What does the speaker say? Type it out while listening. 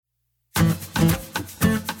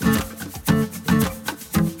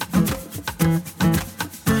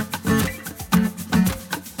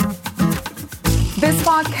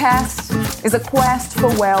podcast is a quest for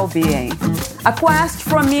well-being, a quest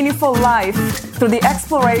for a meaningful life through the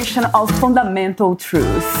exploration of fundamental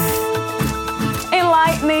truth.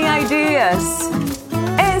 Enlightening ideas,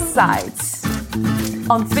 insights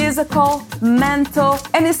on physical, mental,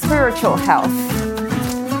 and spiritual health.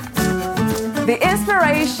 The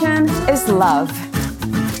inspiration is love.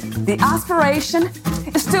 The aspiration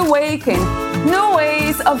is to awaken new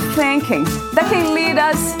ways of thinking that can lead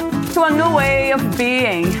us to a new way of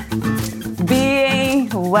being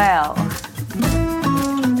well.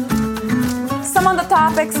 Some of the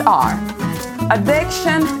topics are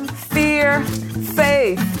addiction, fear,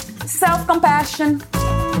 faith, self-compassion,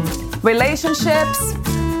 relationships,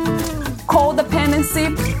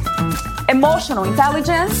 codependency, emotional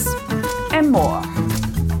intelligence, and more.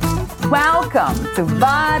 Welcome to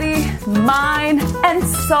Body, Mind, and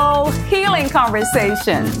Soul Healing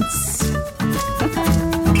Conversations.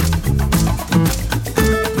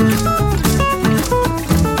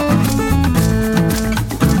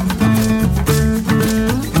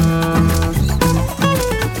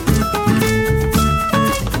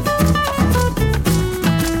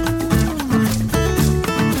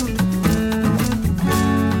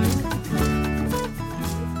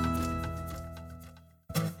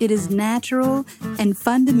 It is natural and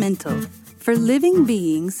fundamental for living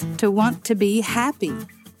beings to want to be happy,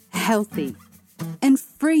 healthy, and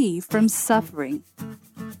free from suffering.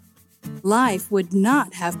 Life would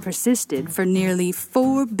not have persisted for nearly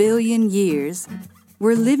 4 billion years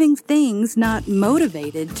were living things not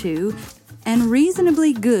motivated to and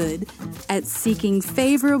reasonably good at seeking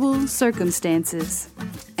favorable circumstances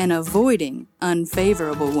and avoiding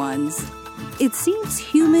unfavorable ones. It seems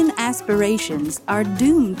human aspirations are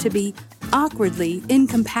doomed to be awkwardly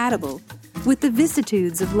incompatible with the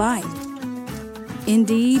vicissitudes of life.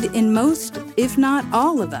 Indeed, in most, if not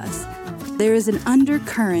all of us, there is an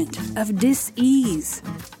undercurrent of dis-ease,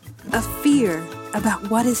 a fear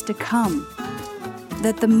about what is to come,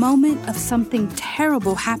 that the moment of something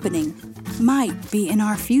terrible happening might be in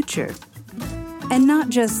our future, and not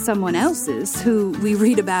just someone else's who we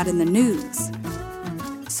read about in the news.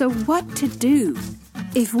 So what to do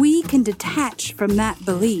if we can detach from that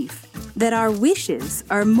belief that our wishes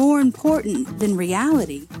are more important than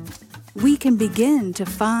reality? We can begin to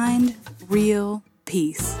find real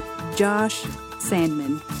peace. Josh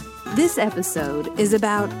Sandman. This episode is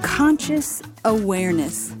about conscious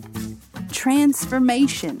awareness,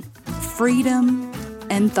 transformation, freedom,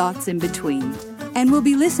 and thoughts in between. And we'll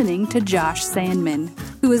be listening to Josh Sandman,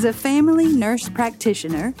 who is a family nurse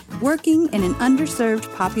practitioner working in an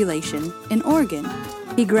underserved population in Oregon.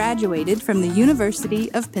 He graduated from the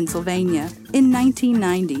University of Pennsylvania in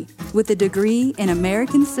 1990 with a degree in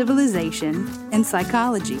American Civilization and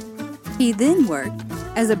Psychology. He then worked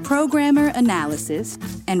as a programmer analyst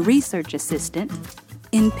and research assistant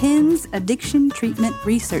in Penn's Addiction Treatment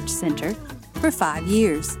Research Center for 5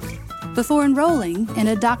 years, before enrolling in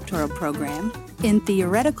a doctoral program in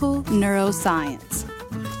theoretical neuroscience.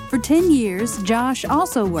 For 10 years, Josh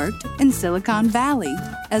also worked in Silicon Valley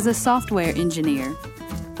as a software engineer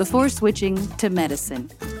before switching to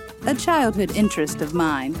medicine, a childhood interest of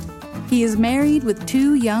mine. He is married with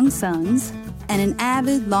 2 young sons and an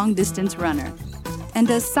avid long-distance runner, and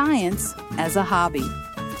does science as a hobby.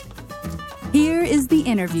 Here is the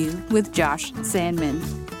interview with Josh Sandman.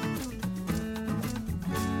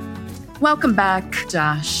 Welcome back,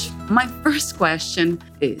 Josh. My first question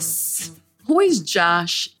is, who is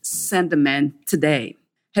Josh Sandman today?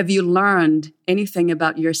 Have you learned anything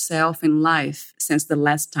about yourself in life since the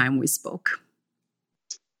last time we spoke?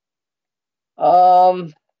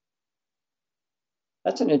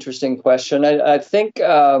 That's an interesting question. I think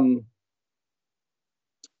I've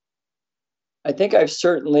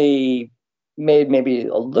certainly made maybe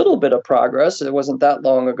a little bit of progress. It wasn't that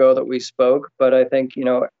long ago that we spoke, but I think,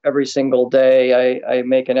 every single day I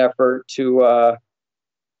make an effort to,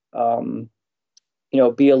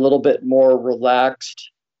 be a little bit more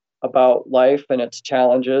relaxed about life and its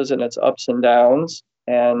challenges and its ups and downs,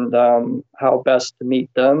 and how best to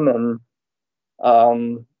meet them. And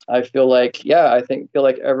I feel like,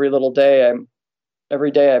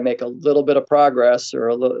 every day I make a little bit of progress, or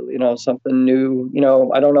a little, something new.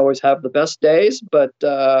 I don't always have the best days, but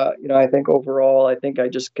I think overall, I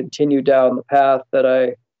just continue down the path that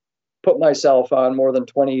I put myself on more than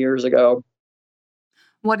 20 years ago.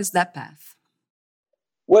 What is that path?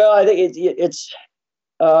 Well, I think it's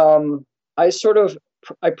I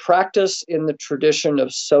practice in the tradition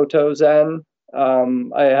of Soto Zen.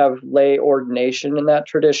 I have lay ordination in that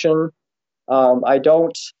tradition. I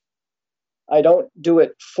don't I don't do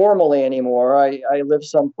it formally anymore. I live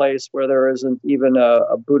someplace where there isn't even a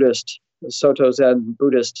Soto Zen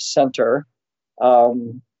Buddhist center.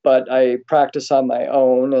 But I practice on my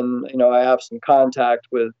own, and I have some contact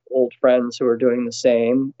with old friends who are doing the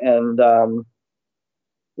same. And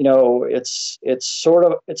it's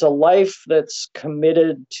a life that's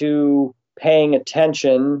committed to paying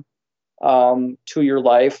attention to your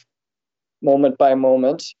life moment by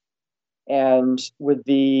moment, and with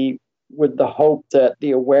the hope that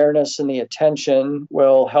the awareness and the attention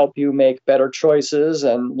will help you make better choices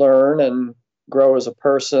and learn and grow as a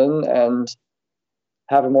person and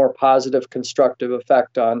have a more positive, constructive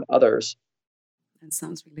effect on others. That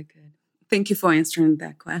sounds really good. Thank you for answering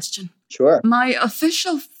that question. Sure. My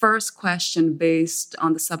official first question based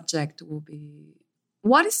on the subject will be,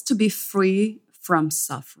 what is to be free from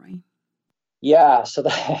suffering? Yeah, so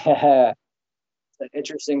that's an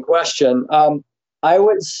interesting question. I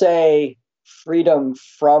would say freedom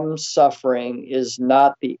from suffering is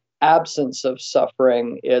not the absence of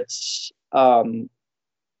suffering. It's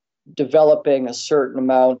developing a certain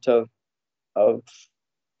amount of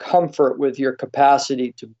comfort with your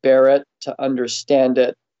capacity to bear it, to understand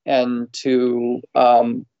it, and to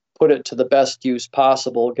put it to the best use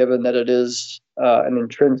possible, given that it is an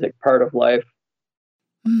intrinsic part of life.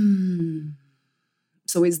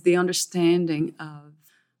 So it's the understanding of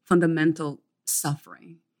fundamental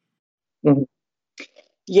suffering. Mm-hmm.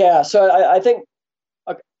 Yeah, so I think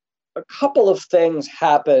a couple of things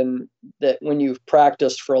happen that when you've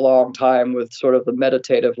practiced for a long time with sort of the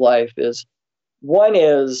meditative life is, one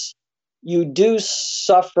is you do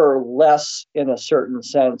suffer less in a certain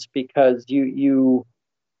sense because you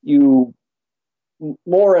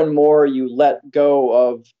more and more you let go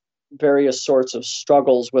of various sorts of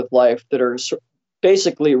struggles with life that are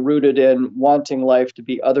basically rooted in wanting life to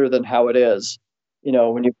be other than how it is.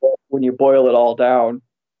 When you boil it all down.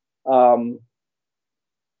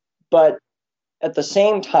 But at the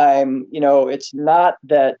same time, it's not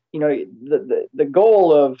that, the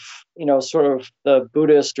goal of, sort of the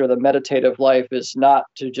Buddhist or the meditative life is not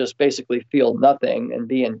to just basically feel nothing and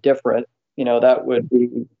be indifferent.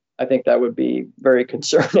 I think that would be very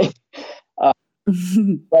concerning.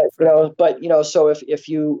 So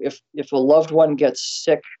if a loved one gets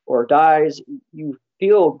sick or dies, you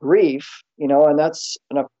feel grief, and that's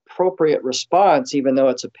an appropriate response, even though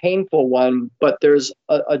it's a painful one. But there's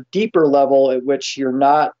a deeper level at which you're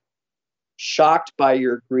not shocked by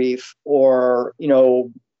your grief or,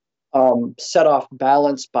 set off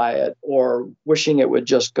balance by it or wishing it would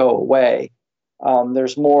just go away.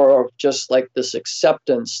 There's more of just like this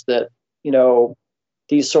acceptance that,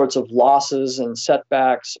 these sorts of losses and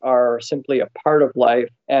setbacks are simply a part of life,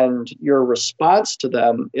 and your response to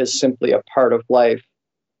them is simply a part of life.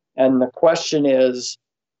 And the question is,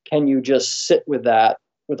 can you just sit with that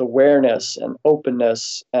with awareness and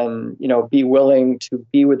openness and, be willing to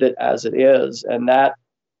be with it as it is? And that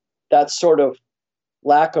sort of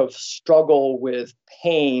lack of struggle with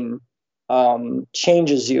pain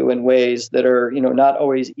changes you in ways that are, not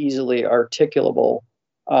always easily articulable,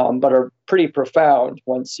 but are pretty profound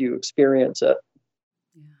once you experience it.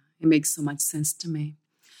 Yeah, it makes so much sense to me.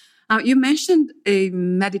 You mentioned a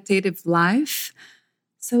meditative life.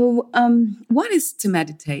 So, what is to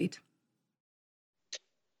meditate?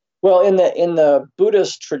 Well, in the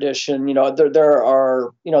Buddhist tradition, there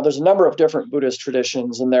are, there's a number of different Buddhist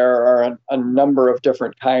traditions, and there are a number of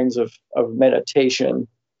different kinds of meditation.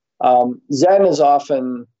 Zen is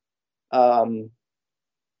often,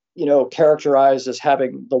 characterized as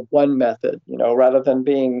having the one method, rather than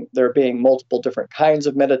there being multiple different kinds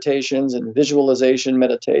of meditations and visualization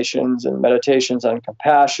meditations and meditations on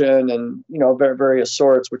compassion and, various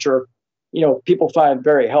sorts, which are, people find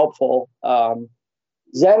very helpful.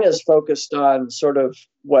 Zen is focused on sort of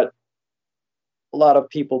what a lot of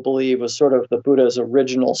people believe was sort of the Buddha's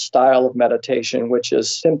original style of meditation, which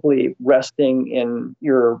is simply resting in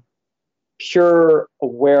your pure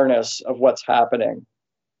awareness of what's happening.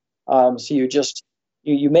 So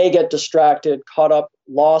you may get distracted, caught up,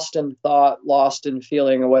 lost in thought, lost in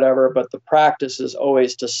feeling or whatever, but the practice is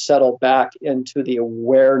always to settle back into the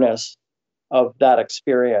awareness of that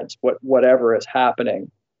experience, whatever is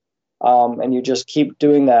happening. And you just keep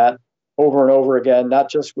doing that over and over again, not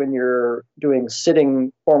just when you're doing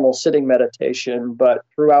formal sitting meditation, but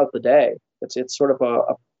throughout the day. It's sort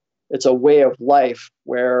of it's a way of life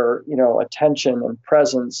where, attention and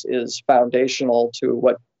presence is foundational to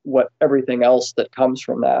what everything else that comes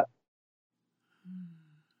from that.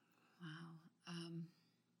 Wow.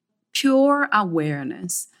 Pure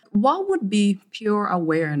awareness. What would be pure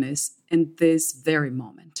awareness in this very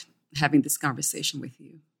moment, having this conversation with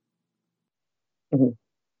you? Mhm.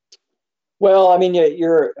 Well, I mean,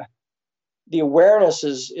 the awareness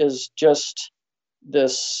is just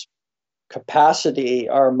this capacity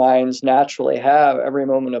our minds naturally have every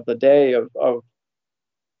moment of the day of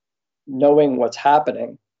knowing what's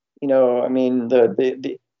happening. I mean,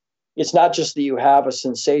 the it's not just that you have a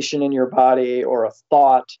sensation in your body or a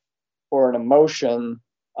thought or an emotion.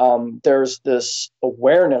 There's this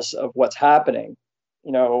awareness of what's happening,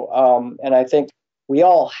 and I think we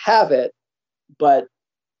all have it, but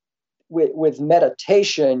with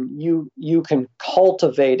meditation, you can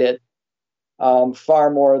cultivate it far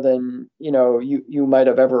more than you might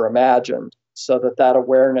have ever imagined. So that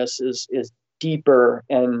awareness is deeper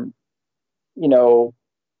and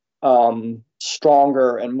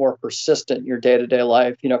stronger and more persistent in your day-to-day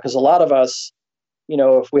life. Because a lot of us,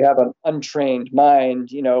 if we have an untrained mind,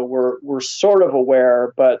 we're sort of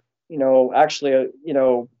aware, but actually,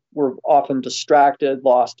 we're often distracted,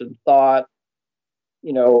 lost in thought,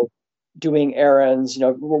 doing errands.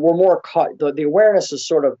 We're more caught. The awareness is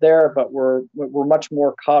sort of there, but we're much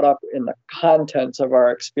more caught up in the contents of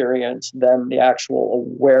our experience than the actual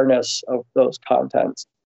awareness of those contents.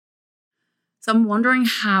 So I'm wondering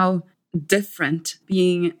how different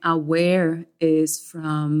being aware is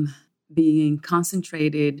from being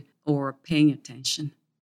concentrated or paying attention.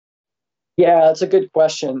 Yeah, that's a good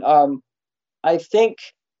question. I think,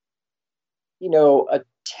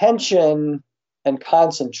 attention and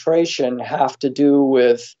concentration have to do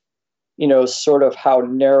with, sort of how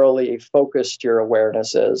narrowly focused your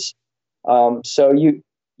awareness is. So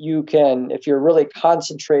you can, if you're really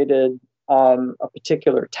concentrated on a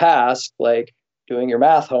particular task, like doing your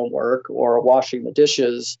math homework or washing the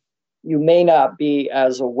dishes, you may not be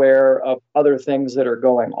as aware of other things that are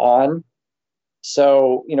going on.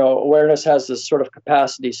 So, awareness has this sort of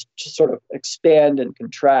capacity to sort of expand and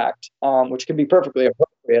contract, which can be perfectly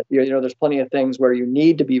appropriate. There's plenty of things where you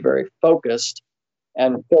need to be very focused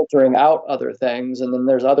and filtering out other things. And then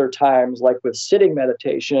there's other times, like with sitting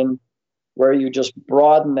meditation, where you just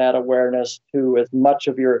broaden that awareness to as much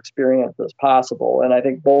of your experience as possible. And I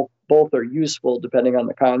think both are useful depending on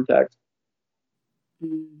the context.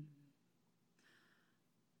 Mm.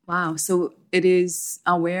 Wow. So it is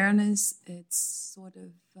awareness. It's sort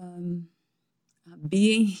of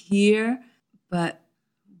being here, but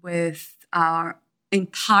with our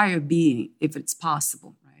entire being, if it's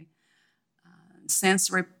possible, right?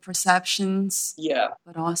 Sensory perceptions, Yeah.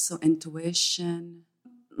 but also intuition.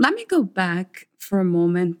 Let me go back for a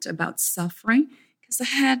moment about suffering, because I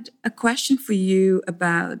had a question for you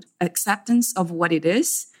about acceptance of what it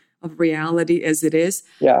is, of reality as it is.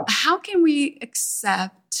 Yeah. How can we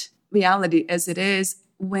accept reality as it is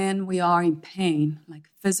when we are in pain, like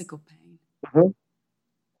physical pain? Mm-hmm.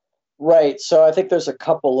 Right. So I think there's a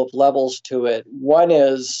couple of levels to it. One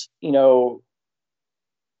is,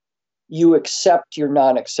 you accept your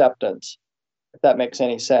non-acceptance, if that makes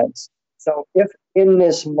any sense. So if in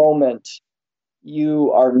this moment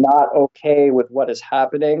you are not okay with what is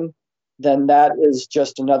happening, then that is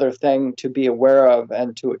just another thing to be aware of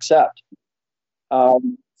and to accept.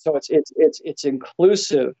 So it's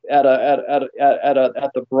inclusive at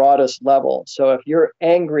the broadest level. So if you're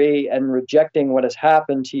angry and rejecting what has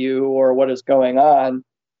happened to you or what is going on,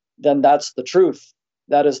 then that's the truth.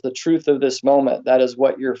 That is the truth of this moment. That is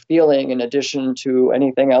what you're feeling in addition to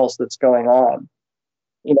anything else that's going on.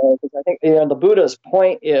 Because I think the Buddha's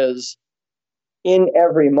point is, in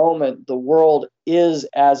every moment, the world is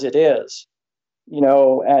as it is.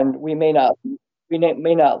 And we may not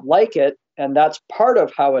like it, and that's part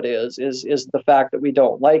of how it is the fact that we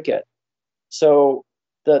don't like it. So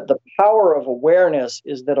the power of awareness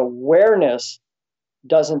is that awareness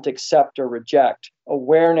doesn't accept or reject.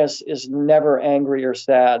 Awareness is never angry or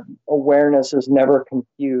sad. Awareness is never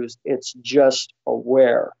confused. It's just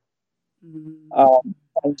aware. Mm-hmm.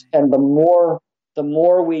 And the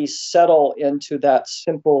more we settle into that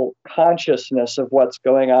simple consciousness of what's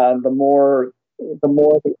going on, the more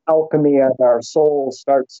the alchemy of our soul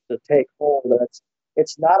starts to take hold.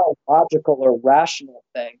 It's not a logical or rational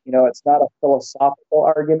thing. It's not a philosophical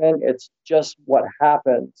argument. It's just what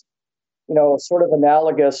happens. Sort of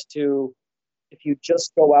analogous to if you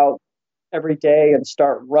just go out every day and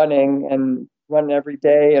start running and run every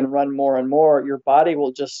day and run more and more, your body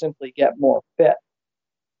will just simply get more fit.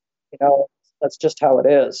 That's just how it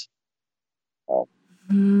is.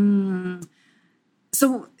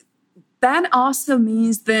 So that also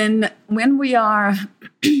means then when we are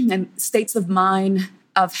in states of mind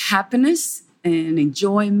of happiness and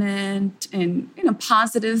enjoyment and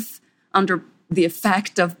positive, under the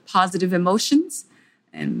effect of positive emotions,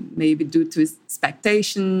 and maybe due to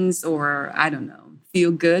expectations or, I don't know,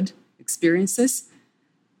 feel good experiences,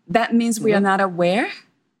 that means we are not aware?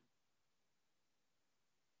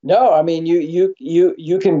 No, I mean,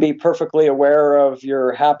 you can be perfectly aware of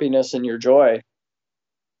your happiness and your joy.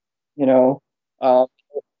 You know, uh,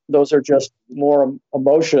 those are just more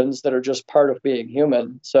emotions that are just part of being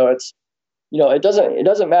human. So it's, it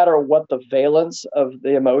doesn't matter what the valence of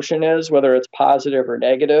the emotion is, whether it's positive or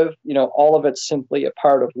negative. All of it's simply a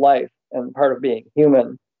part of life and part of being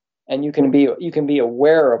human. And you can be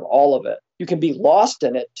aware of all of it. You can be lost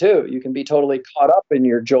in it too. You can be totally caught up in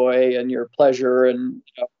your joy and your pleasure, and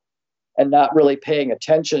not really paying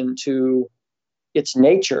attention to its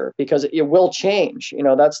nature, because it will change.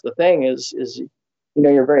 That's the thing is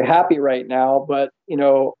you're very happy right now, but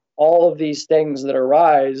all of these things that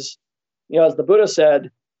arise, as the Buddha said,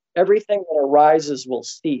 everything that arises will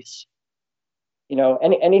cease.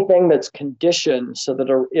 Anything that's conditioned so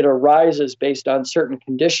that it arises based on certain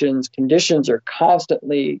conditions are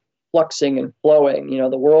constantly fluxing and flowing.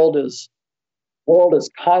 The world is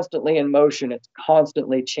constantly in motion. It's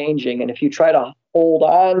constantly changing. And if you try to hold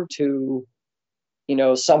on to,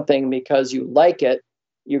 something because you like it,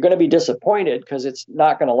 you're going to be disappointed because it's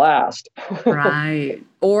not going to last. Right.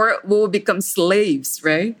 Or we'll become slaves,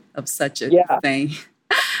 right, of such a thing.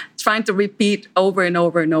 Trying to repeat over and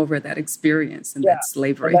over and over that experience and that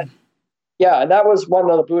slavery. And that was one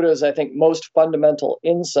of the Buddha's, I think, most fundamental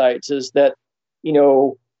insights, is that,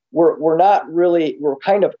 we're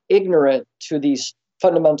kind of ignorant to these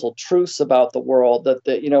fundamental truths about the world,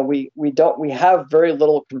 that we have very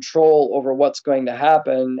little control over what's going to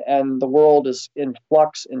happen, and the world is in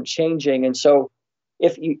flux and changing. And so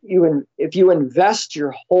if you invest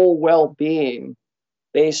your whole well-being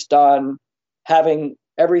based on having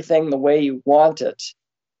everything the way you want it,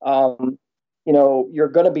 you're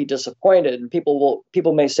going to be disappointed. And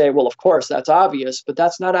people may say, well, of course, that's obvious, but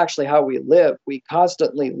that's not actually how we live. We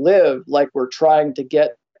constantly live like we're trying to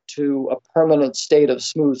get to a permanent state of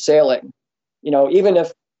smooth sailing. Even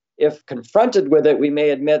if confronted with it, we may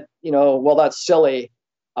admit, well, that's silly.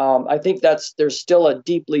 I think there's still a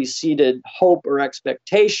deeply seated hope or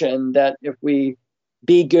expectation that if we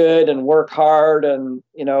be good and work hard and,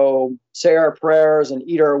 say our prayers and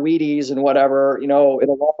eat our Wheaties and whatever,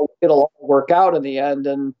 it'll all work out in the end.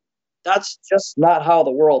 And that's just not how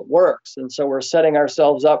the world works. And so we're setting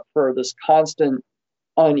ourselves up for this constant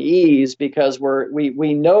unease because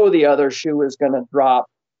we know the other shoe is going to drop,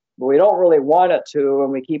 but we don't really want it to.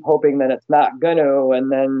 And we keep hoping that it's not going to,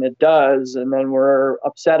 and then it does. And then we're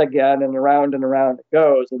upset again, and around it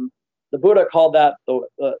goes. And the Buddha called that the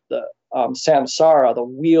samsara, the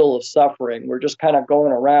wheel of suffering. We're just kind of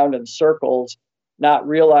going around in circles, not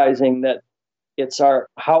realizing that it's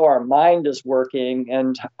how our mind is working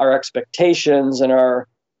and our expectations and our,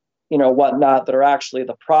 whatnot, that are actually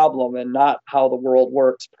the problem, and not how the world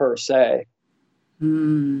works per se.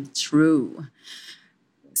 True.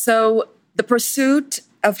 So the pursuit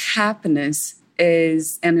of happiness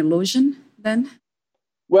is an illusion then?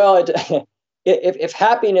 Well, if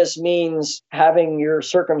happiness means having your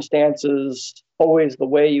circumstances always the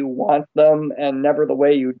way you want them and never the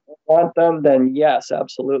way you don't want them, then yes,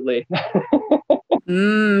 absolutely.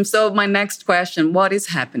 So my next question, what is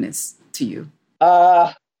happiness to you?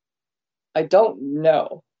 I don't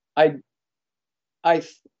know.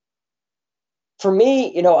 For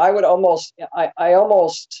me, I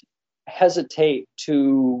almost hesitate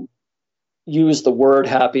to use the word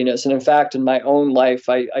happiness. And in fact, in my own life,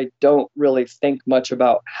 I don't really think much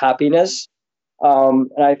about happiness. And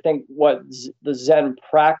I think what the Zen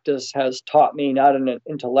practice has taught me, not in an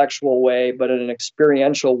intellectual way, but in an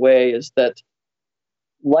experiential way, is that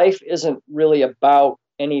life isn't really about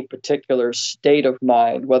any particular state of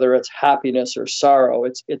mind, whether it's happiness or sorrow.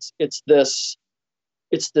 It's this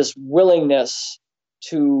willingness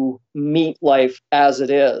to meet life as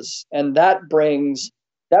it is, and that brings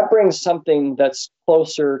something that's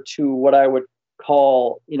closer to what I would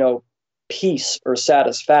call, peace or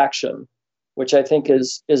satisfaction, which I think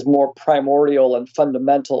is more primordial and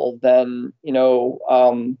fundamental than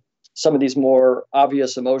some of these more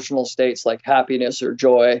obvious emotional states like happiness or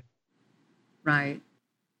joy. Right.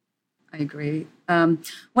 I agree.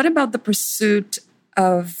 What about the pursuit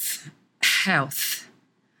of health?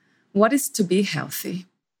 What is to be healthy?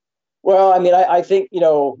 Well, I mean, I think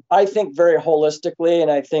very holistically,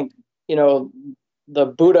 and I think, the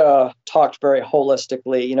Buddha talked very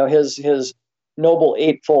holistically. His Noble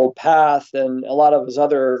Eightfold Path and a lot of his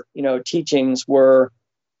other, teachings were,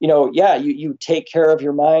 you take care of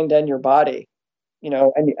your mind and your body,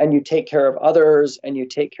 and you take care of others, and you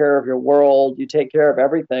take care of your world, you take care of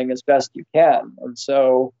everything as best you can. And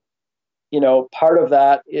so, part of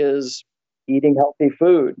that is eating healthy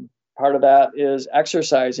food. part of that is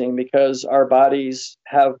exercising, because our bodies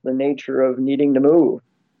have the nature of needing to move.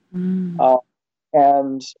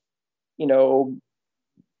 And,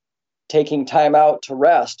 taking time out to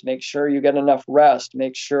rest, make sure you get enough rest,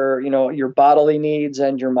 make sure, your bodily needs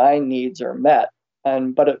and your mind needs are met.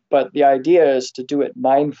 But the idea is to do it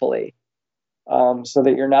mindfully, so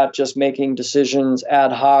that you're not just making decisions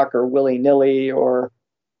ad hoc or willy-nilly or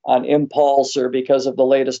on impulse or because of the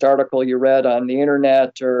latest article you read on the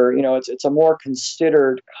internet, or, it's a more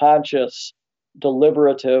considered, conscious,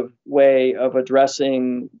 deliberative way of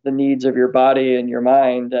addressing the needs of your body and your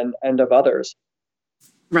mind and of others.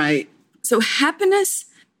 Right. So happiness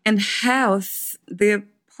and health, they're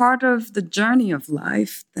part of the journey of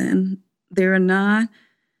life, then. They're not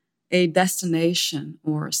a destination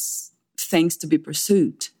or things to be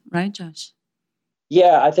pursued, right, Josh?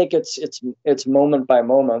 Yeah, I think it's moment by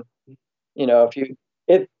moment. One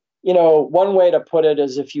way to put it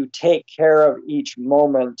is, if you take care of each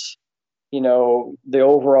moment, the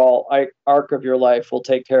overall arc of your life will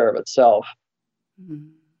take care of itself.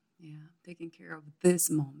 Yeah, taking care of this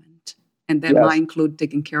moment. And that might include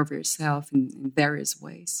taking care of yourself in various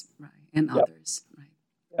ways, right? And others, right?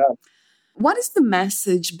 Yeah. What is the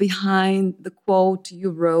message behind the quote you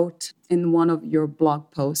wrote in one of your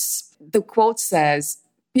blog posts? The quote says,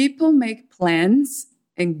 "People make plans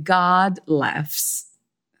and God laughs."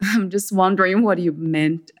 I'm just wondering what you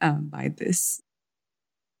meant by this.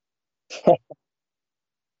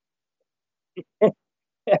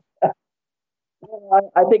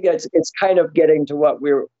 I think it's kind of getting to what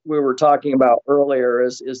we were talking about earlier.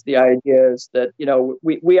 Is the idea is that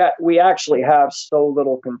we actually have so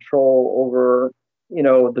little control over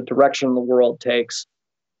the direction the world takes.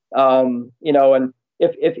 And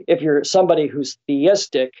if you're somebody who's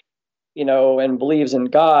theistic, and believes in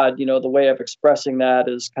God, the way of expressing that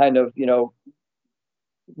is kind of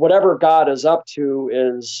whatever God is up to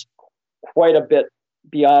is quite a bit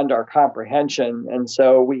beyond our comprehension. And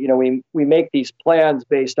so we make these plans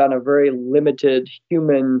based on a very limited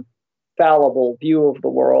human fallible view of the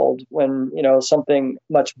world, when something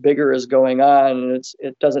much bigger is going on, and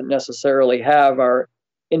it doesn't necessarily have our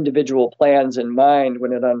individual plans in mind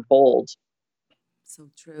when it unfolds. So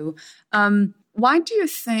true. Why do you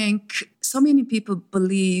think so many people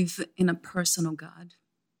believe in a personal God?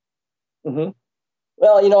 Mm-hmm.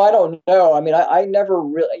 Well, I don't know. I mean, I never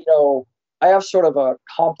really, I have sort of a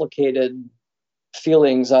complicated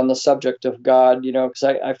feelings on the subject of God, because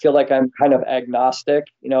I feel like I'm kind of agnostic.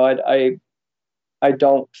 I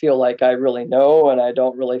don't feel like I really know, and I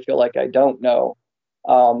don't really feel like I don't know.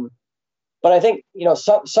 But I think,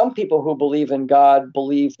 some people who believe in God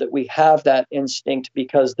believe that we have that instinct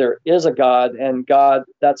because there is a God, and God,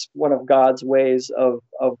 that's one of God's ways of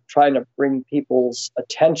trying to bring people's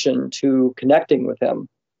attention to connecting with him.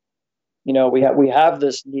 We have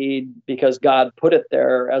this need because God put it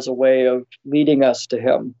there as a way of leading us to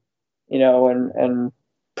him, and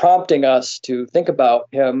prompting us to think about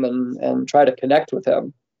him and try to connect with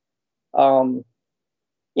him.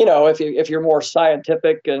 If you're more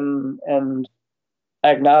scientific and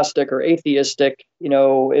agnostic or atheistic,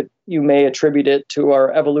 you may attribute it to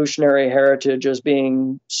our evolutionary heritage as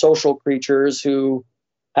being social creatures who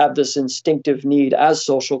have this instinctive need as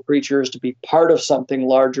social creatures to be part of something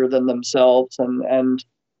larger than themselves and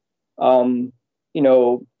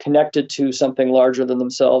connected to something larger than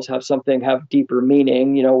themselves, have deeper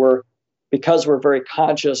meaning. Because we're very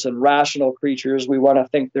conscious and rational creatures, we want to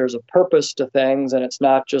think there's a purpose to things, and it's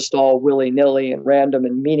not just all willy-nilly and random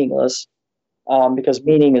and meaningless, because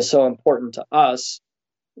meaning is so important to us,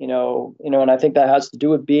 and I think that has to do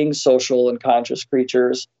with being social and conscious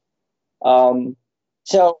creatures.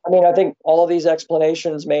 So, I think all of these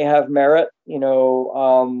explanations may have merit,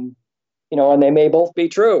 and they may both be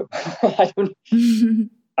true.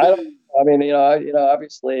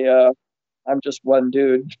 Obviously, I'm just one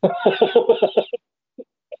dude.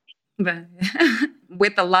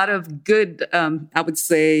 With a lot of good, I would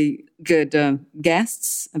say, good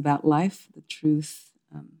guests about life, the truth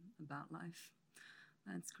about life.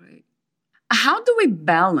 That's great. How do we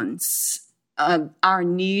balance our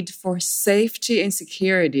need for safety and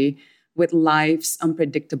security with life's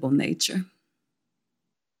unpredictable nature?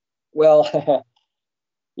 Well,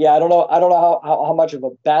 yeah, I don't know how much of a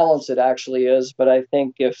balance it actually is, but I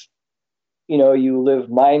think if you live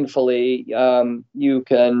mindfully, you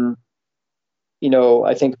can,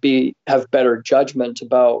 I think have better judgment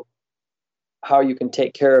about how you can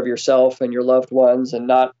take care of yourself and your loved ones and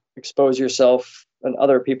not expose yourself and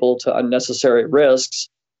other people to unnecessary risks.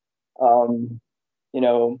 In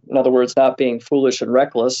other words, not being foolish and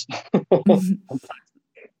reckless. That's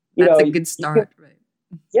a good start, right?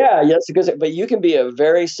 Yeah, yes, because but you can be a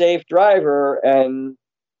very safe driver, and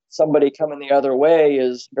somebody coming the other way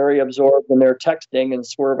is very absorbed in their texting and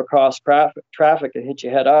swerve across traffic and hit you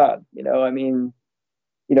head on. I mean,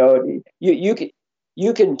 you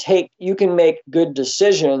can you can make good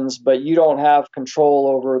decisions, but you don't have control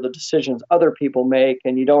over the decisions other people make,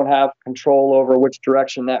 and you don't have control over which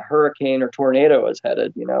direction that hurricane or tornado is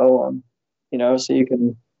headed. So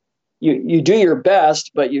you do your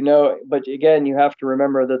best, but but again, you have to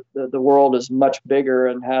remember that the world is much bigger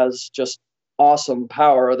and has just awesome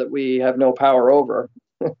power that we have no power over.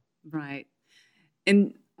 Right.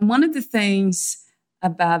 And one of the things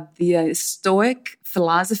about the Stoic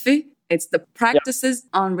philosophy, it's the practices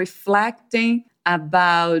on reflecting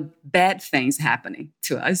about bad things happening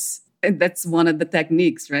to us. And that's one of the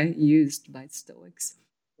techniques, right, used by Stoics.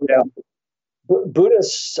 Yeah.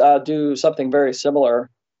 Buddhists do something very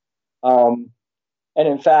similar. And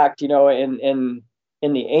in fact, in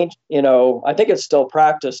the ancient, I think it's still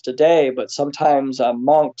practiced today, but sometimes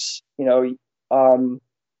monks,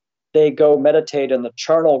 they go meditate in the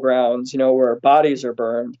charnel grounds, where bodies are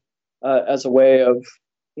burned, as a way of,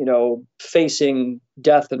 facing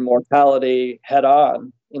death and mortality head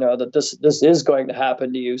on. That this is going to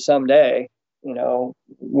happen to you someday.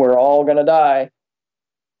 We're all going to die.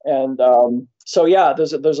 And so, yeah,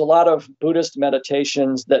 there's a lot of Buddhist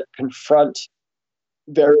meditations that confront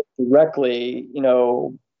very directly,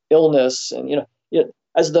 illness, and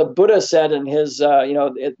as the Buddha said in his,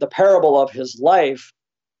 the parable of his life,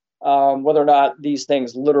 whether or not these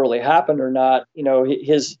things literally happened or not,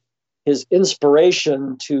 his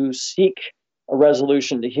inspiration to seek a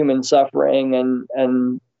resolution to human suffering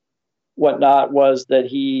and whatnot was that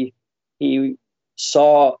he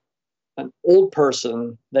saw an old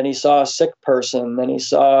person, then he saw a sick person, then he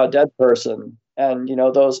saw a dead person. And,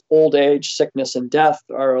 those old age, sickness, and death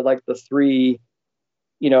are like the three,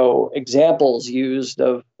 examples used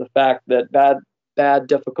of the fact that bad,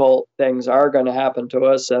 difficult things are going to happen to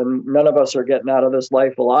us, and none of us are getting out of this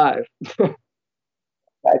life alive.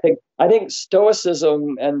 I think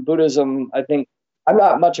Stoicism and Buddhism, I'm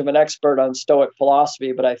not much of an expert on Stoic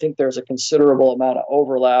philosophy, but I think there's a considerable amount of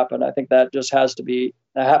overlap, and I think that just happens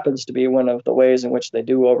to be one of the ways in which they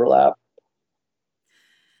do overlap.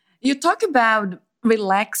 You talk about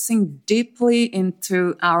relaxing deeply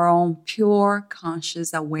into our own pure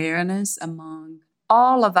conscious awareness among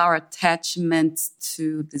all of our attachments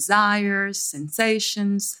to desires,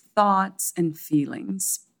 sensations, thoughts, and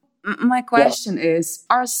feelings. My question is,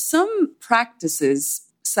 are some practices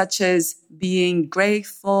such as being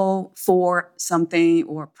grateful for something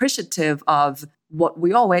or appreciative of what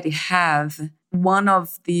we already have, one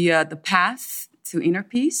of the paths to inner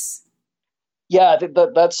peace? Yeah, I think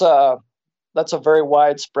that's a very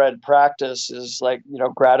widespread practice, is like,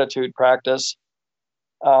 gratitude practice.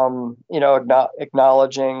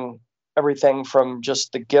 Acknowledging everything from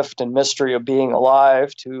just the gift and mystery of being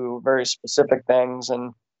alive to very specific things.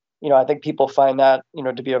 And, I think people find that,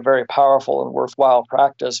 to be a very powerful and worthwhile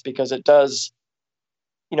practice, because it does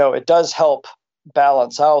help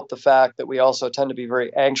balance out the fact that we also tend to be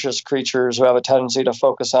very anxious creatures who have a tendency to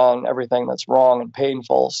focus on everything that's wrong and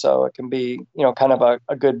painful. So it can be, kind of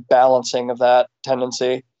a good balancing of that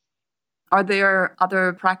tendency. Are there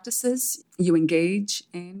other practices you engage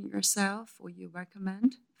in yourself or you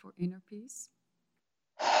recommend for inner peace?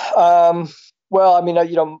 Well,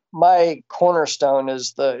 my cornerstone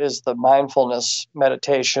is the mindfulness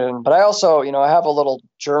meditation, but I also, I have a little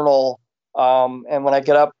journal, and when I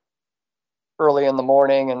get up early in the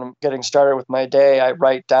morning and getting started with my day, I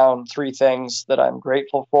write down 3 things that I'm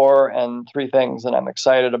grateful for and 3 things that I'm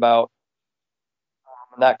excited about.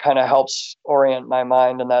 And that kind of helps orient my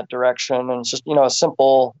mind in that direction. And it's just, a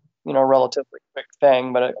simple, relatively quick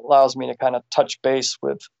thing, but it allows me to kind of touch base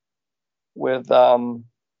with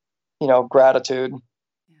gratitude.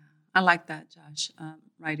 Yeah, I like that, Josh.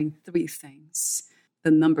 Writing 3 things,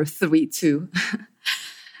 the number 3 too.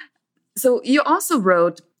 So you also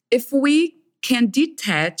wrote, if we can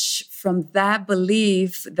detach from that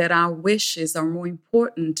belief that our wishes are more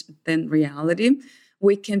important than reality,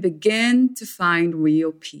 we can begin to find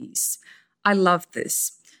real peace. I love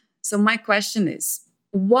this. So my question is,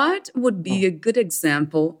 what would be a good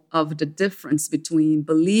example of the difference between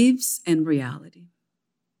beliefs and reality?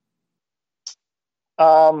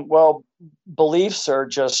 Well, beliefs are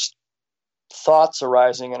just thoughts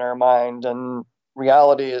arising in our mind, and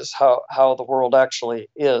reality is how the world actually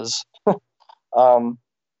is. And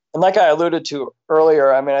like I alluded to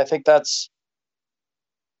earlier, I think that's,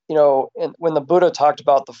 when the Buddha talked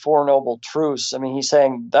about the Four Noble Truths, he's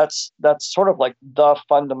saying that's sort of like the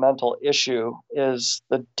fundamental issue, is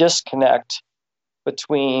the disconnect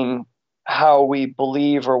between how we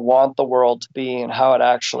believe or want the world to be and how it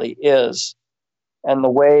actually is. And the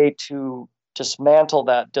way to dismantle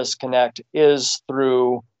that disconnect is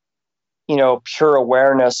through, pure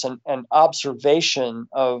awareness and observation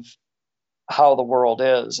of how the world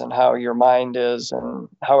is and how your mind is and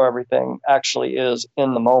how everything actually is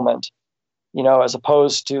in the moment, as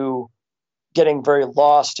opposed to getting very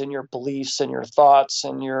lost in your beliefs and your thoughts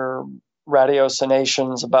and your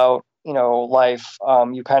ratiocinations about, life.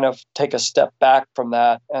 You kind of take a step back from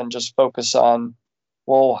that and just focus on,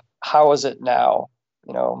 well, how is it now?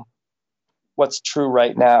 What's true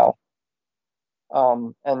right now?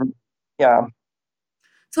 And yeah.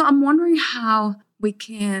 So I'm wondering how we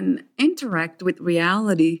can interact with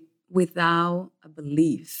reality without a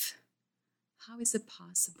belief. How is it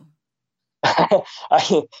possible? I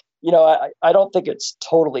don't think it's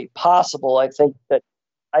totally possible. I think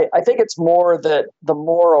it's more that the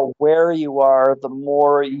more aware you are, the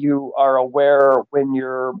more you are aware when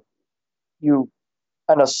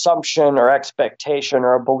an assumption or expectation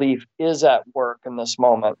or a belief is at work in this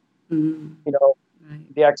moment. Mm-hmm.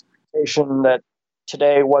 Right. The expectation that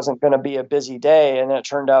today wasn't going to be a busy day, and it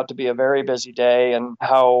turned out to be a very busy day, and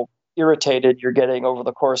how irritated you're getting over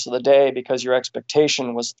the course of the day because your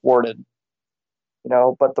expectation was thwarted.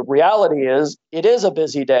 But the reality is it is a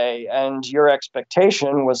busy day and your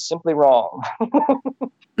expectation was simply wrong.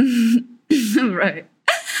 Right.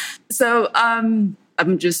 So I'm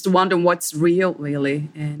just wondering what's real really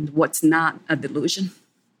and what's not a delusion.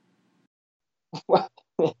 Well,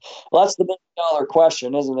 that's the $1 million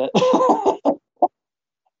question, isn't it?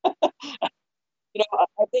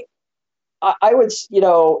 I think I would,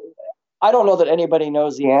 I don't know that anybody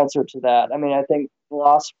knows the answer to that. I mean, I think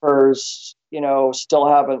philosophers, still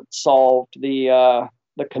haven't solved the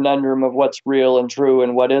conundrum of what's real and true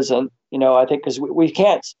and what isn't. I think because we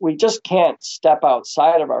just can't step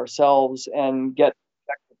outside of ourselves and get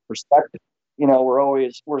perspective.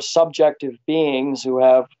 We're subjective beings who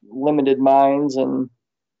have limited minds and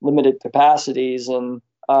limited capacities, and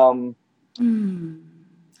but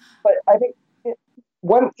I think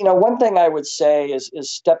one thing I would say is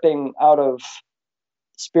stepping out of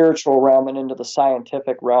spiritual realm and into the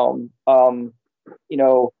scientific realm.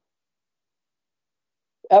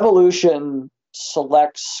 Evolution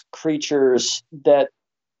selects creatures that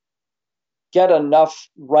get enough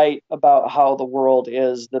right about how the world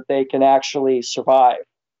is that they can actually survive.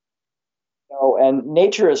 And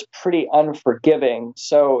nature is pretty unforgiving.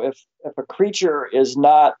 So if a creature is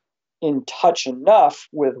not in touch enough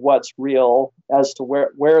with what's real as to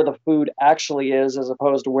where the food actually is as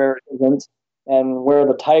opposed to where it isn't, and where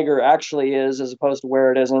the tiger actually is as opposed to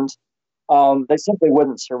where it isn't, they simply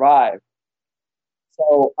wouldn't survive.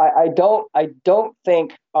 So I don't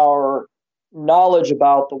think our knowledge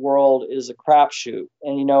about the world is a crapshoot.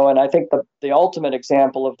 And I think the ultimate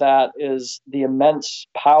example of that is the immense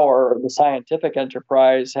power the scientific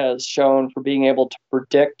enterprise has shown for being able to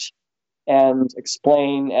predict and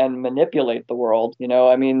explain and manipulate the world.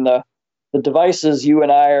 I mean, the devices you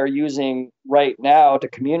and I are using right now to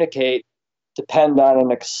communicate depend on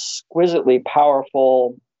an exquisitely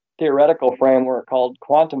powerful theoretical framework called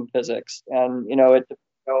quantum physics. And,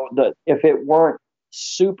 if it weren't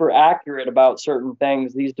super accurate about certain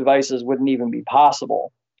things, these devices wouldn't even be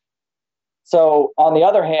possible. So on the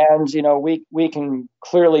other hand, we can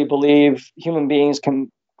clearly believe, human beings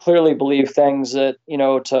can clearly believe things that,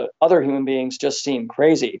 to other human beings just seem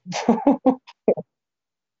crazy. So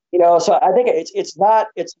I think it's not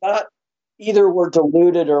either we're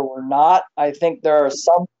deluded or we're not. I think there are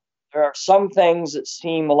some things that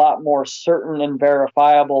seem a lot more certain and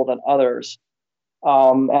verifiable than others.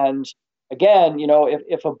 And again,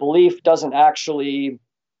 if a belief doesn't actually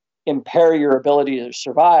impair your ability to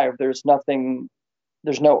survive, there's no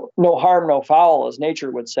harm, no foul, as nature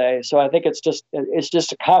would say. So I think it's just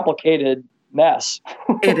a complicated mess.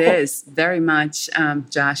 It is very much,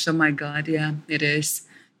 Josh. Oh my God. Yeah, it is.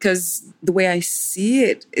 Because the way I see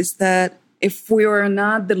it is that if we were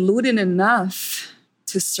not deluded enough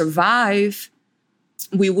to survive,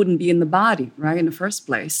 we wouldn't be in the body, right, in the first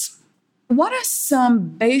place. What are some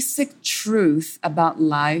basic truths about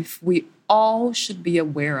life we all should be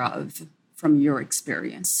aware of from your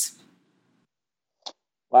experience?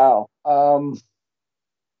 Wow. Well,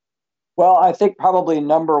 I think probably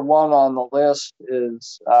number one on the list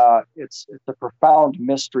is it's a profound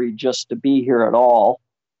mystery just to be here at all.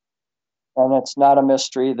 And it's not a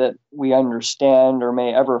mystery that we understand or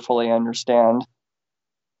may ever fully understand.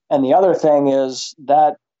 And the other thing is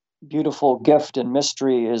that beautiful gift and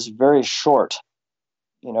mystery is very short.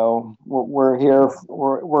 We're here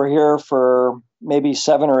for maybe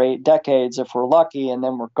 7 or 8 decades if we're lucky, and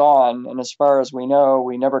then we're gone. And as far as we know,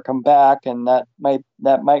 we never come back, and that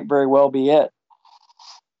might very well be it.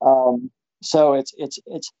 So it's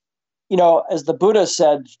as the Buddha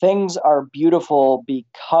said, things are beautiful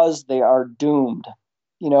because they are doomed.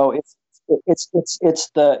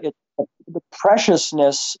 The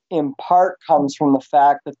preciousness in part comes from the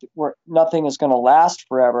fact that nothing is going to last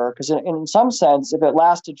forever. Because in some sense, if it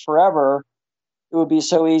lasted forever, it would be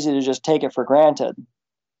so easy to just take it for granted.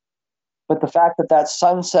 But the fact that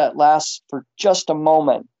sunset lasts for just a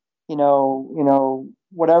moment,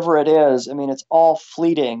 whatever it is, I mean, it's all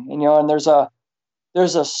fleeting. And there's a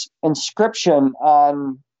inscription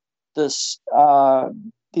on these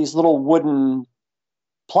little wooden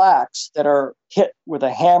plaques that are hit with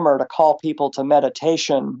a hammer to call people to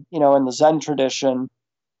meditation, in the Zen tradition.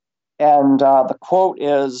 And the quote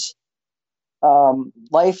is,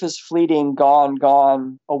 life is fleeting, gone,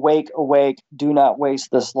 gone, awake, awake, do not waste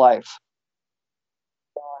this life.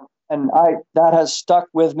 And that has stuck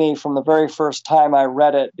with me from the very first time I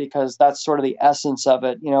read it, because that's sort of the essence of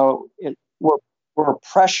it. We're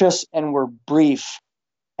precious and we're brief,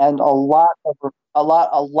 and a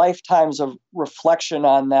lifetimes of reflection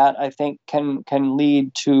on that, I think, can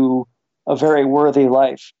lead to a very worthy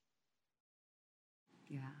life.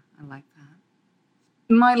 Yeah, I like that.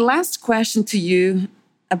 My last question to you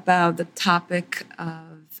about the topic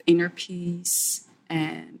of inner peace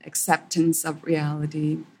and acceptance of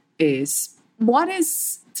reality is, what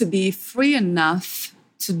is to be free enough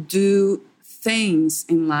to do things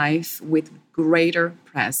in life with greater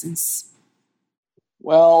presence?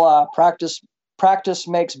 Well, practice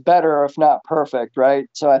makes better, if not perfect, right?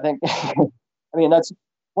 So I think, that's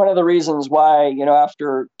one of the reasons why,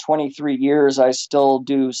 after 23 years, I still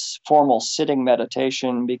do formal sitting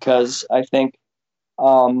meditation, because I think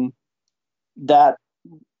that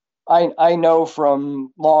I know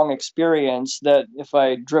from long experience that if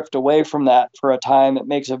I drift away from that for a time, it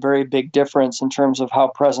makes a very big difference in terms of how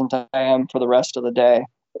present I am for the rest of the day.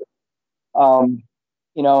 And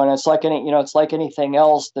it's like anything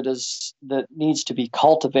else that needs to be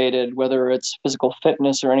cultivated, whether it's physical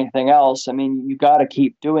fitness or anything else. I mean, you got to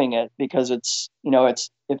keep doing it, because it's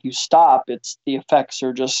if you stop, the effects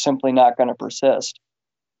are just simply not going to persist.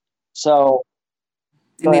 So,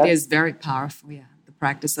 and it is very powerful, yeah, the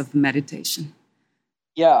practice of meditation.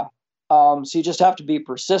 Yeah. So you just have to be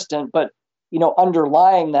persistent, but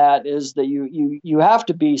underlying that is that you have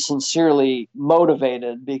to be sincerely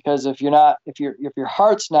motivated, because if your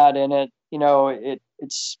heart's not in it, it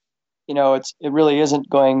really isn't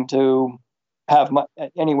going to have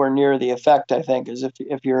anywhere near the effect, I think, as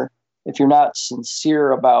if you're not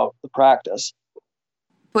sincere about the practice.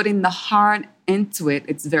 Putting the heart into it,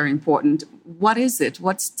 it's very important. What is it?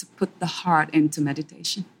 What's to put the heart into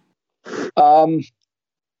meditation?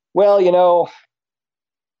 Well,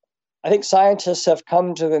 I think scientists have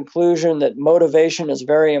come to the conclusion that motivation is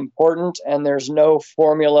very important, and there's no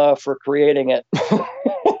formula for creating it.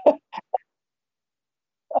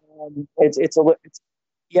 It's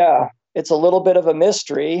a little bit of a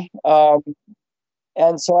mystery,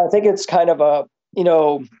 and so I think it's kind of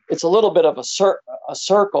it's a little bit of a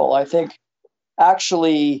circle. I think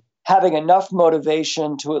actually having enough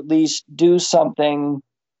motivation to at least do something,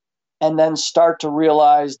 and then start to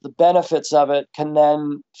realize the benefits of it, can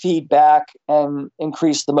then feed back and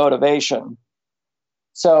increase the motivation.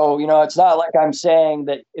 So, it's not like I'm saying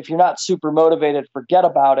that if you're not super motivated, forget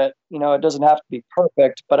about it. It doesn't have to be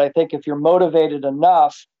perfect. But I think if you're motivated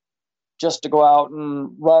enough just to go out and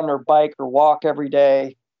run or bike or walk every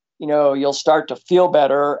day, you'll start to feel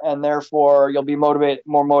better, and therefore you'll be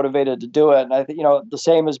more motivated to do it. And I think, the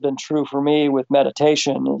same has been true for me with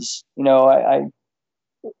meditation. Is,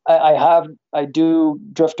 I do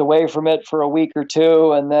drift away from it for a week or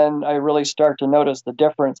two, and then I really start to notice the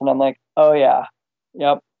difference, and I'm like, oh yeah,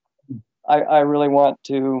 yep, I really want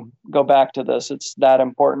to go back to this. It's that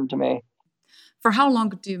important to me. For how long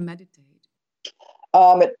do you meditate?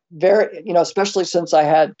 It very, especially since I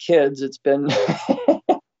had kids, it's been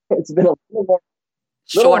it's been a little more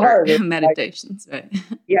shorter meditations, right?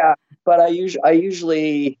 Yeah, but I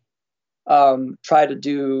usually try to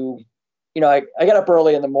do. I get up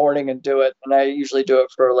early in the morning and do it, and I usually do it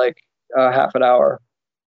for like half an hour.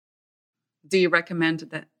 Do you recommend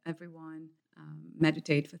that everyone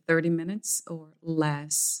meditate for 30 minutes or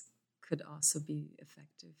less could also be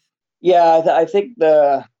effective? Yeah, I think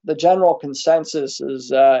the general consensus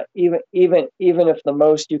is even if the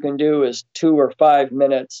most you can do is 2 or 5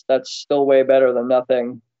 minutes, that's still way better than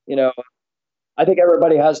nothing. I think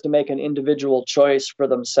everybody has to make an individual choice for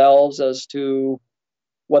themselves as to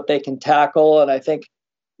what they can tackle. And I think,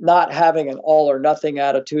 not having an all or nothing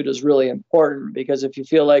attitude is really important, because if you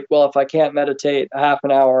feel like, well, if I can't meditate a half an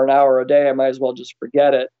hour a day, I might as well just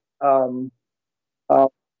forget it. Um, uh,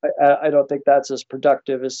 I don't think that's as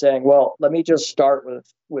productive as saying, well, let me just start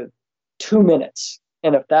with 2 minutes.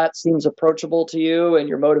 And if that seems approachable to you and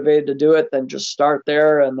you're motivated to do it, then just start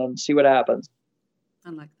there and then see what happens. I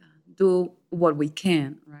like that. Do what we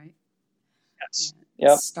can, right? Yes. Yeah,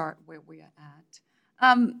 Yep. start where we are at.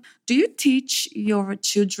 Do you teach your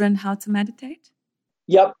children how to meditate?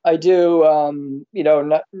 Yep, I do.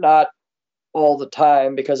 Not all the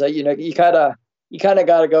time, because you kind of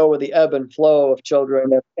got to go with the ebb and flow of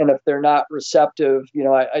children. If they're not receptive,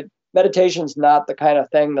 meditation's not the kind of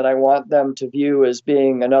thing that I want them to view as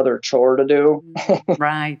being another chore to do.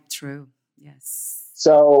 Right. True. Yes.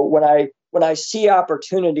 So when I see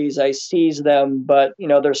opportunities, I seize them. But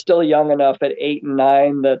they're still young enough at 8 and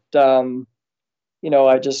 9 that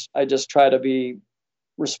I just try to be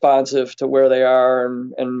responsive to where they are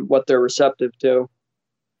and what they're receptive to.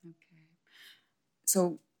 Okay.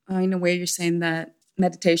 So in a way, you're saying that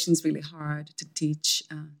meditation is really hard to teach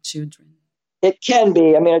children. It can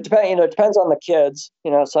be. I mean, it depends on the kids.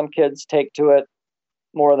 Some kids take to it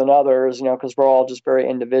more than others, because we're all just very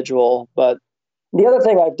individual. But the other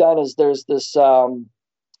thing I've done is there's this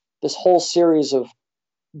whole series of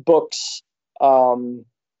books I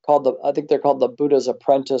think they're called The Buddha's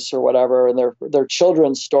Apprentice or whatever, and they're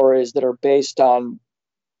children's stories that are based on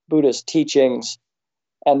Buddhist teachings,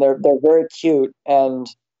 and they're very cute, and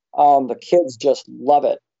the kids just love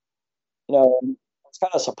it. I was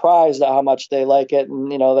kind of surprised at how much they like it,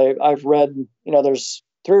 and I've read, there's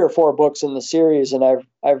 3 or 4 books in the series, and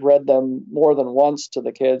I've read them more than once to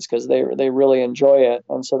the kids because they really enjoy it,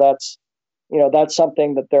 and so that's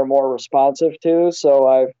something that they're more responsive to. So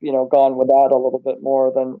I've gone with that a little bit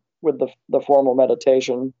more than with the formal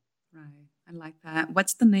meditation. Right, I like that.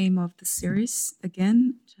 What's the name of the series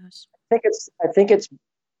again, Josh? I think it's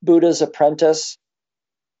Buddha's Apprentice.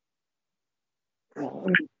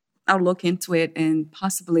 I'll look into it and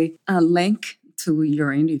possibly link to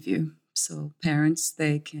your interview so parents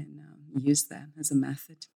they can use that as a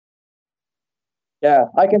method. Yeah,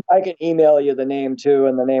 I can email you the name too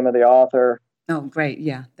and the name of the author. Oh, great.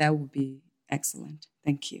 Yeah, that would be excellent.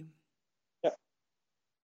 Thank you. Yeah.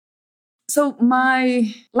 So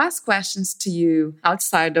my last questions to you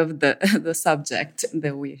outside of the subject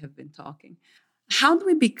that we have been talking. How do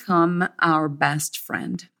we become our best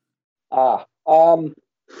friend? I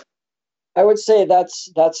would say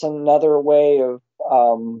that's another way of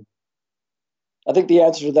I think the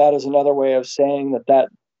answer to that is another way of saying that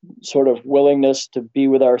sort of willingness to be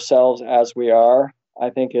with ourselves as we are, I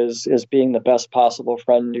think is being the best possible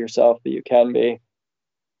friend to yourself that you can be.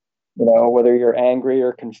 Whether you're angry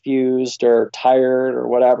or confused or tired or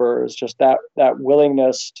whatever, it's just that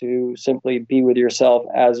willingness to simply be with yourself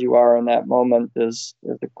as you are in that moment is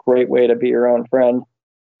a great way to be your own friend.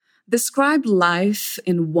 Describe life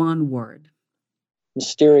in one word.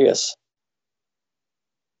 Mysterious.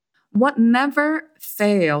 What never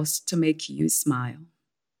fails to make you smile?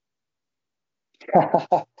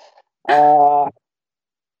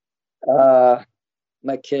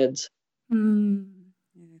 My kids. I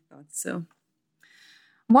thought so.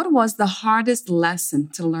 What was the hardest lesson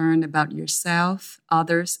to learn about yourself,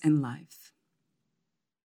 others, and life?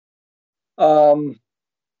 That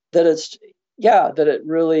it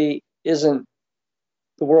really isn't.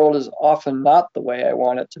 The world is often not the way I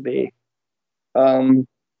want it to be, and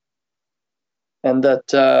that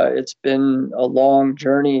it's been a long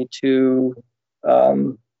journey to,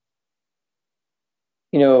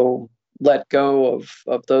 let go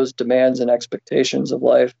of those demands and expectations of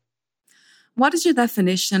life. What is your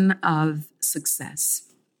definition of success?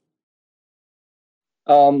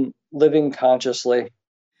 Living consciously.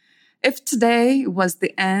 If today was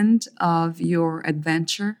the end of your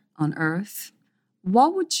adventure on Earth,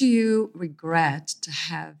 what would you regret to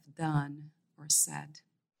have done or said?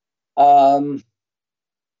 I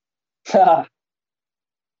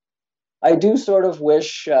do sort of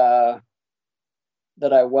wish that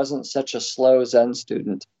I wasn't such a slow Zen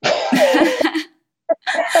student.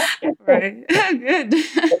 Right. Good.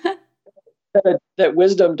 that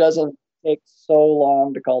wisdom doesn't take so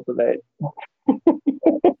long to cultivate.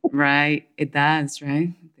 Right. It does,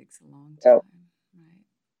 right? It takes a long time. Yep. Right.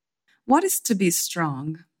 What is to be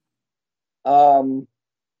strong?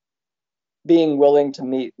 Being willing to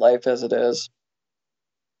meet life as it is.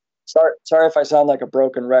 Sorry if I sound like a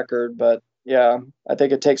broken record, but yeah, I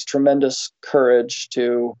think it takes tremendous courage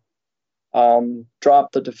to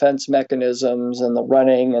drop the defense mechanisms and the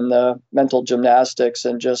running and the mental gymnastics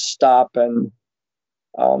and just stop and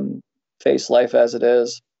face life as it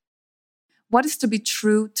is. What is to be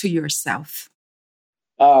true to yourself?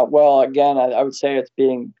 Well, again, I would say it's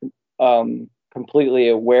being completely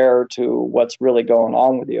aware to what's really going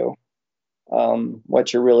on with you,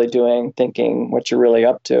 what you're really doing, thinking, what you're really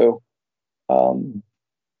up to.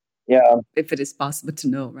 Yeah. If it is possible to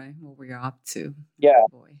know, right, what we're up to. Yeah.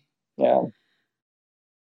 Boy. Yeah.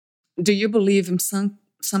 Do you believe in some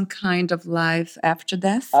kind of life after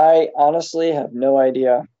death? I honestly have no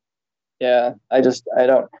idea. Yeah, I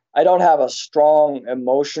don't have a strong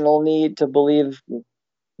emotional need to believe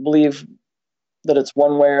that it's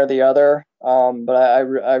one way or the other. But I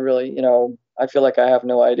really, I feel like I have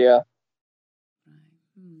no idea. Right.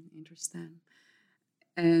 Interesting.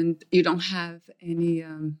 And you don't have any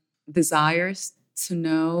desires to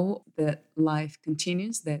know that life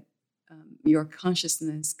continues, that your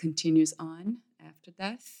consciousness continues on after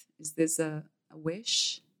death? Is this a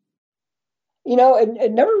wish?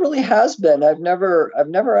 It never really has been. I've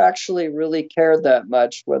never actually really cared that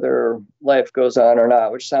much whether life goes on or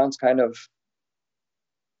not, which sounds kind of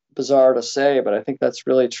bizarre to say, but I think that's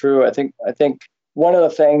really true. I think one of the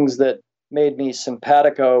things that made me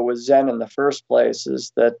simpatico with Zen in the first place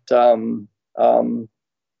is that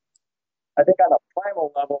I think on a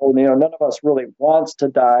primal level, none of us really wants to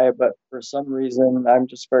die, but for some reason, I'm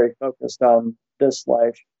just very focused on this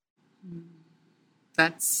life.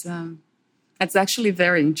 That's actually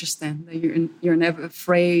very interesting. That you're never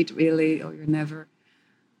afraid, really, or you're never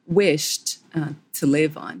wished to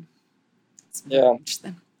live on. It's very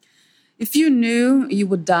interesting. If you knew you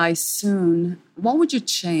would die soon, what would you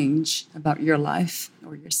change about your life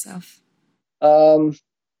or yourself?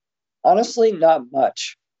 Honestly, not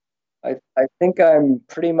much. I think I'm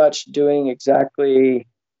pretty much doing exactly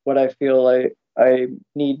what I feel I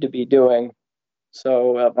need to be doing.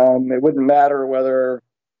 So it wouldn't matter whether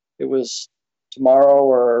it was tomorrow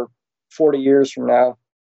or 40 years from now.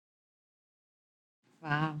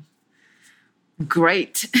 Wow.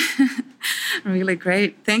 Great. Really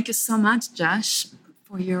great. Thank you so much, Josh,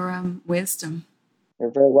 for your wisdom. You're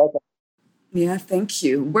very welcome. Yeah, thank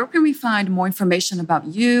you. Where can we find more information about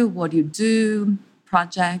you, what you do,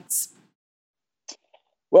 projects?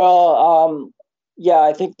 Well,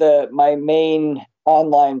 I think that my main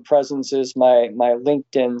online presence is my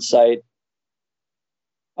LinkedIn site.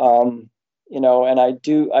 And I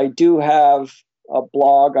do have a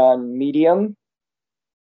blog on Medium.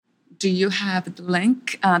 Do you have the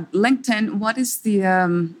link? LinkedIn, what is the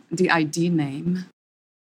ID name?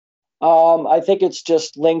 I think it's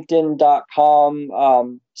just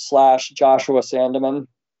linkedin.com/Joshua Sandeman.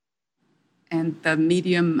 And the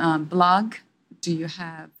Medium blog, do you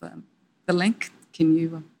have the link? Can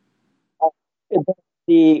you?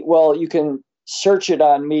 You can search it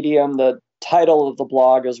on Medium. The title of the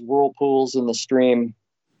blog is Whirlpools in the Stream.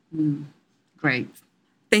 Great.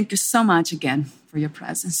 Thank you so much again for your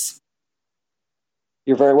presence.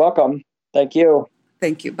 You're very welcome. Thank you.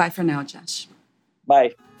 Thank you. Bye for now, Josh.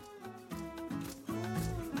 Bye.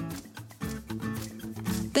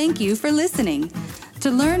 Thank you for listening. To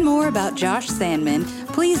learn more about Josh Sandman,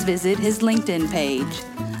 please visit his LinkedIn page,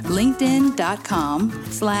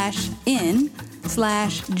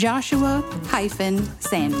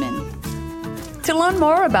 linkedin.com/Joshua-Sandman. To learn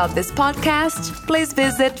more about this podcast, please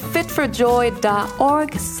visit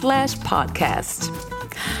fitforjoy.org/podcast.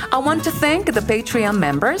 I want to thank the Patreon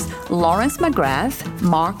members, Lawrence McGrath,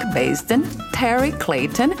 Mark Basden, Terry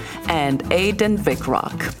Clayton, and Aidan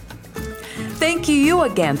Vickrock. Thank you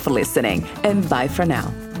again for listening, and bye for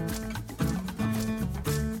now.